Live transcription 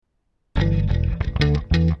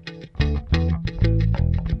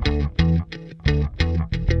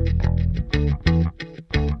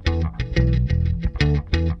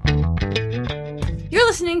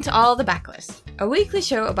listening to All the Backlist, a weekly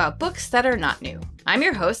show about books that are not new. I'm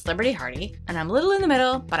your host, Liberty Hardy, and I'm a little in the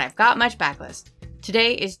middle, but I've got much backlist.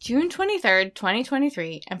 Today is June 23rd,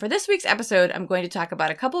 2023, and for this week's episode, I'm going to talk about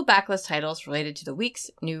a couple backlist titles related to the week's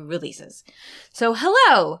new releases. So,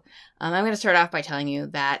 hello! I'm going to start off by telling you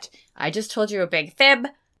that I just told you a big fib.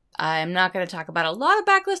 I'm not going to talk about a lot of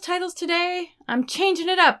backlist titles today. I'm changing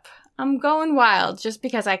it up. I'm going wild just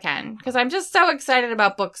because I can, because I'm just so excited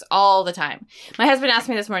about books all the time. My husband asked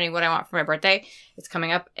me this morning what I want for my birthday. It's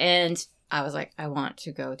coming up, and I was like, I want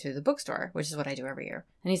to go to the bookstore, which is what I do every year.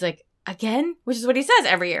 And he's like, again? Which is what he says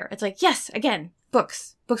every year. It's like, yes, again,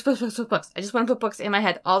 books. Books. I just want to put books in my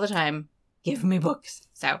head all the time. Give me books.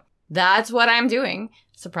 So that's what I'm doing,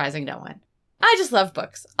 surprising no one. I just love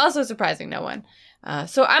books, also surprising no one.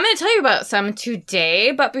 So I'm going to tell you about some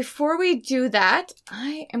today, but before we do that,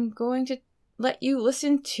 I am going to let you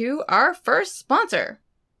listen to our first sponsor.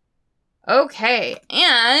 Okay,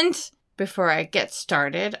 and before I get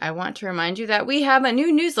started, I want to remind you that we have a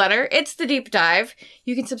new newsletter. It's The Deep Dive.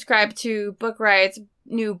 You can subscribe to Book Riot's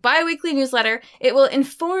new bi-weekly newsletter. It will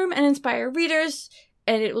inform and inspire readers,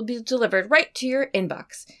 and it will be delivered right to your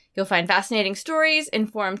inbox. You'll find fascinating stories,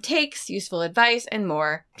 informed takes, useful advice, and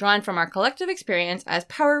more, drawn from our collective experience as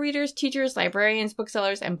power readers, teachers, librarians,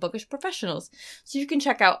 booksellers, and bookish professionals. So you can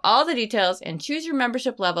check out all the details and choose your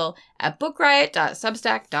membership level at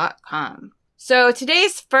bookriot.substack.com. So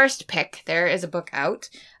today's first pick, there is a book out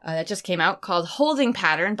that just came out called Holding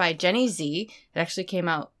Pattern by Jenny Z. It actually came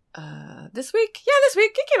out this week. Yeah, this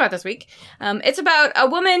week. It came out this week. It's about a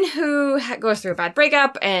woman who goes through a bad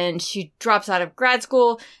breakup and she drops out of grad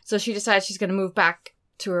school. So she decides she's going to move back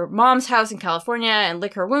to her mom's house in California and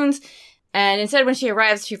lick her wounds. And instead, when she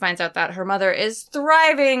arrives, she finds out that her mother is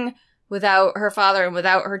thriving without her father and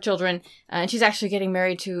without her children. And she's actually getting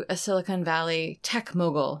married to a Silicon Valley tech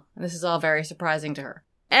mogul. And this is all very surprising to her.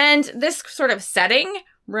 And this sort of setting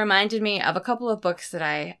reminded me of a couple of books that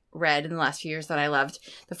I read in the last few years that I loved.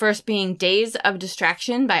 The first being Days of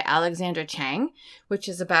Distraction by Alexandra Chang, which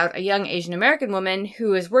is about a young Asian American woman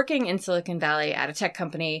who is working in Silicon Valley at a tech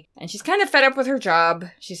company, and she's kind of fed up with her job.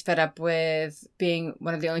 She's fed up with being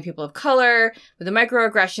one of the only people of color, with the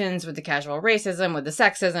microaggressions, with the casual racism, with the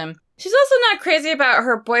sexism. She's also not crazy about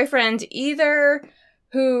her boyfriend either,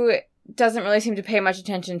 who doesn't really seem to pay much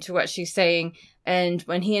attention to what she's saying. And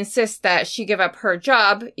when he insists that she give up her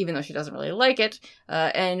job, even though she doesn't really like it,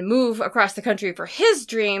 and move across the country for his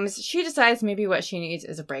dreams, she decides maybe what she needs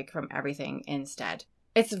is a break from everything instead.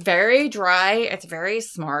 It's very dry. It's very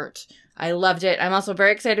smart. I loved it. I'm also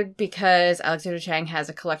very excited because Alexandra Chang has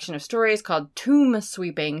a collection of stories called Tomb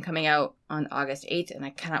Sweeping coming out on August 8th, and I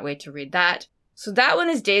cannot wait to read that. So that one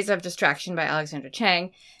is Days of Distraction by Alexandra Chang.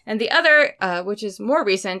 And the other, which is more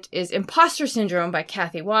recent, is Imposter Syndrome by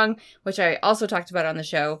Kathy Wong, which I also talked about on the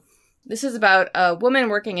show. This is about a woman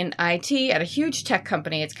working in IT at a huge tech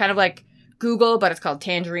company. It's kind of like Google, but it's called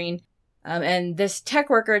Tangerine. And this tech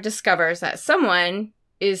worker discovers that someone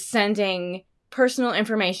is sending personal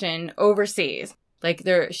information overseas. Like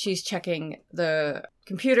she's checking the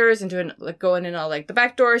computers and going in all like the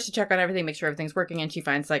back doors to check on everything, make sure everything's working. And she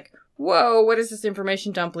finds like, whoa, what is this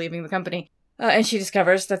information dump leaving the company? And she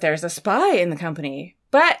discovers that there's a spy in the company.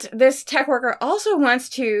 But this tech worker also wants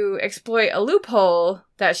to exploit a loophole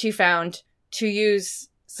that she found to use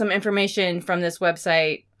some information from this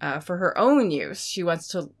website for her own use. She wants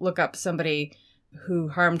to look up somebody who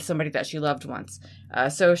harmed somebody that she loved once.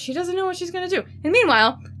 So she doesn't know what she's going to do. And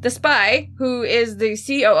meanwhile, the spy, who is the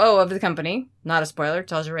COO of the company, not a spoiler,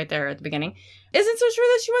 tells you right there at the beginning, isn't so sure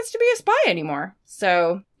that she wants to be a spy anymore.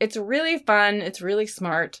 So it's really fun. It's really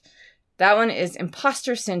smart. That one is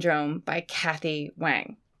Imposter Syndrome by Kathy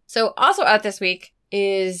Wang. So also out this week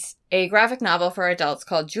is a graphic novel for adults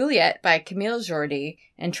called Juliet by Camille Jordi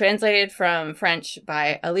and translated from French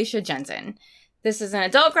by Alicia Jensen. This is an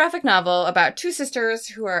adult graphic novel about two sisters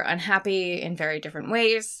who are unhappy in very different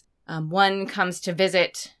ways. One comes to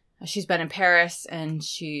visit. She's been in Paris and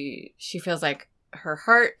she feels like her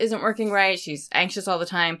heart isn't working right. She's anxious all the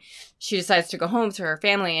time. She decides to go home to her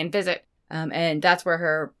family and visit. And that's where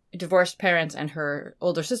her divorced parents and her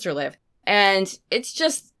older sister live. And it's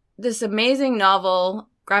just this amazing novel,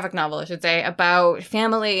 graphic novel, I should say, about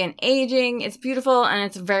family and aging. It's beautiful and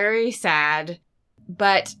it's very sad.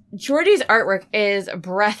 But Jordi's artwork is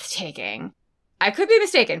breathtaking. I could be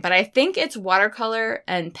mistaken, but I think it's watercolor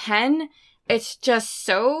and pen. It's just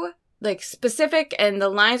so like specific and the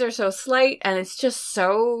lines are so slight and it's just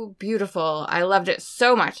so beautiful. I loved it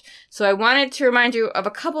so much. So I wanted to remind you of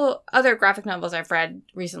a couple other graphic novels I've read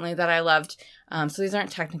recently that I loved. So these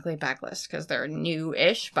aren't technically backlist because they're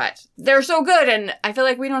new-ish, but they're so good. And I feel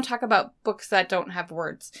like we don't talk about books that don't have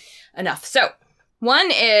words enough. So one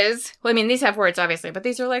is, well, I mean, these have words obviously, but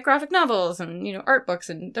these are like graphic novels and, you know, art books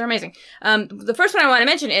and they're amazing. The first one I want to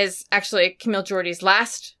mention is actually Camille Jordy's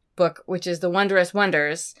last book, which is The Wondrous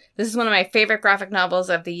Wonders. This is one of my favorite graphic novels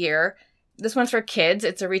of the year. This one's for kids.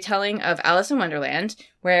 It's a retelling of Alice in Wonderland,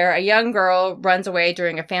 where a young girl runs away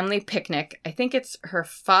during a family picnic. I think it's her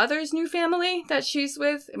father's new family that she's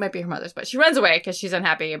with. It might be her mother's, but she runs away because she's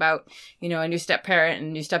unhappy about, you know, a new step-parent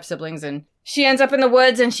and new step-siblings. And she ends up in the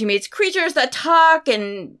woods and she meets creatures that talk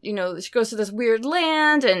and, you know, she goes to this weird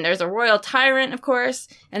land and there's a royal tyrant, of course.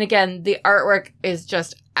 And again, the artwork is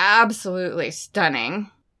just absolutely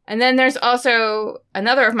stunning. And then there's also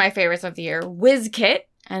another of my favorites of the year, Whiz Kit,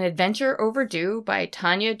 An Adventure Overdue by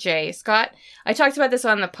Tanya J. Scott. I talked about this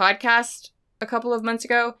on the podcast a couple of months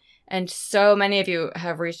ago, and so many of you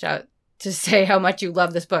have reached out to say how much you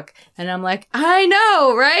love this book. And I'm like, I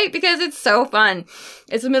know, right? Because it's so fun.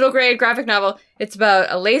 It's a middle grade graphic novel. It's about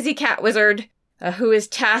a lazy cat wizard who is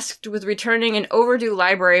tasked with returning an overdue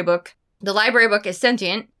library book. The library book is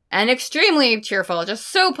sentient and extremely cheerful, just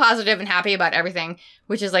so positive and happy about everything,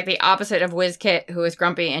 which is like the opposite of Whiz Kit, who is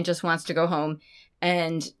grumpy and just wants to go home.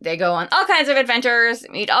 And they go on all kinds of adventures,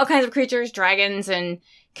 meet all kinds of creatures, dragons and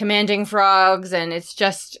commanding frogs, and it's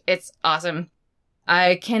awesome.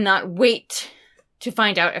 I cannot wait to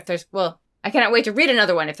find out if there's, well, I cannot wait to read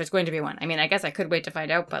another one if there's going to be one. I mean, I guess I could wait to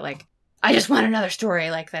find out, but like, I just want another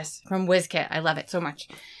story like this from Whiz Kit. I love it so much.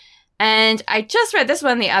 And I just read this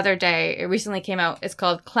one the other day. It recently came out. It's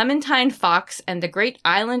called Clementine Fox and the Great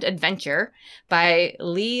Island Adventure by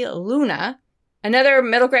Lee Luna. Another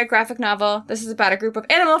middle grade graphic novel. This is about a group of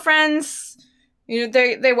animal friends. You know,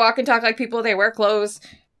 they walk and talk like people. They wear clothes.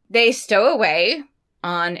 They stow away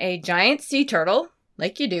on a giant sea turtle,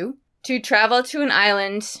 like you do, to travel to an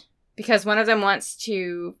island because one of them wants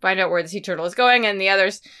to find out where the sea turtle is going and the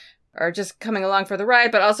others are just coming along for the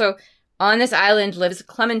ride, but also on this island lives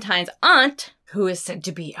Clementine's aunt, who is said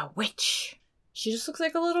to be a witch. She just looks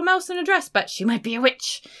like a little mouse in a dress, but she might be a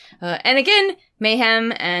witch. And again,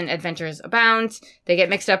 mayhem and adventures abound. They get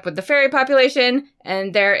mixed up with the fairy population,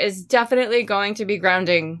 and there is definitely going to be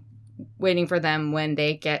grounding waiting for them when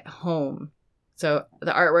they get home. So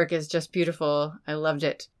the artwork is just beautiful. I loved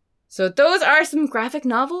it. So those are some graphic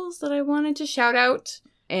novels that I wanted to shout out,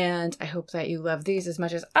 and I hope that you love these as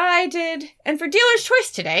much as I did. And for Dealer's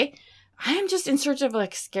Choice today, I am just in search of,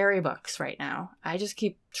 like, scary books right now. I just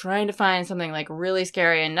keep trying to find something, like, really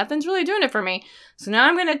scary, and nothing's really doing it for me. So now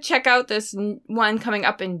I'm going to check out this one coming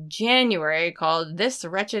up in January called This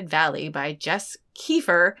Wretched Valley by Jess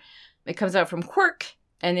Kiefer. It comes out from Quirk,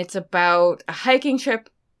 and it's about a hiking trip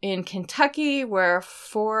in Kentucky where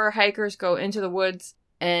 4 hikers go into the woods,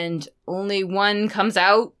 and only one comes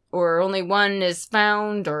out, or only one is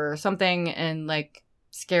found, or something, and, like,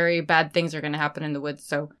 scary, bad things are going to happen in the woods,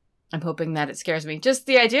 so I'm hoping that it scares me. Just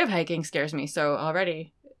the idea of hiking scares me, so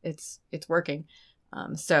already it's working.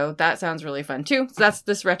 So that sounds really fun too. So that's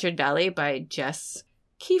This Wretched Valley by Jess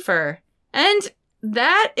Kiefer. And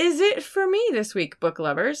that is it for me this week, book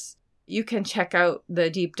lovers. You can check out the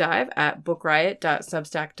deep dive at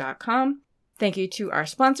bookriot.substack.com. Thank you to our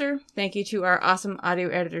sponsor. Thank you to our awesome audio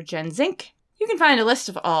editor, Jen Zink. You can find a list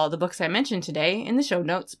of all the books I mentioned today in the show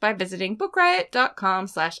notes by visiting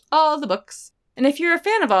bookriot.com/allthebooks. And if you're a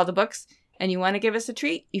fan of all the books and you want to give us a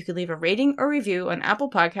treat, you can leave a rating or review on Apple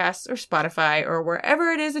Podcasts or Spotify or wherever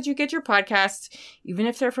it is that you get your podcasts, even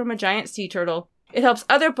if they're from a giant sea turtle. It helps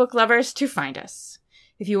other book lovers to find us.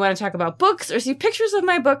 If you want to talk about books or see pictures of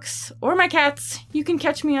my books or my cats, you can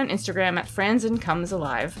catch me on Instagram at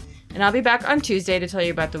FriendsAndComesAlive. And I'll be back on Tuesday to tell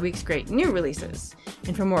you about the week's great new releases.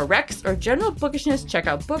 And for more recs or general bookishness, check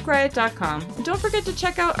out bookriot.com. And don't forget to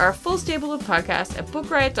check out our full stable of podcasts at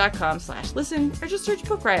bookriot.com/listen or just search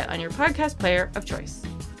Book Riot on your podcast player of choice.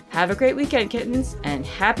 Have a great weekend, kittens, and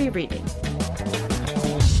happy reading.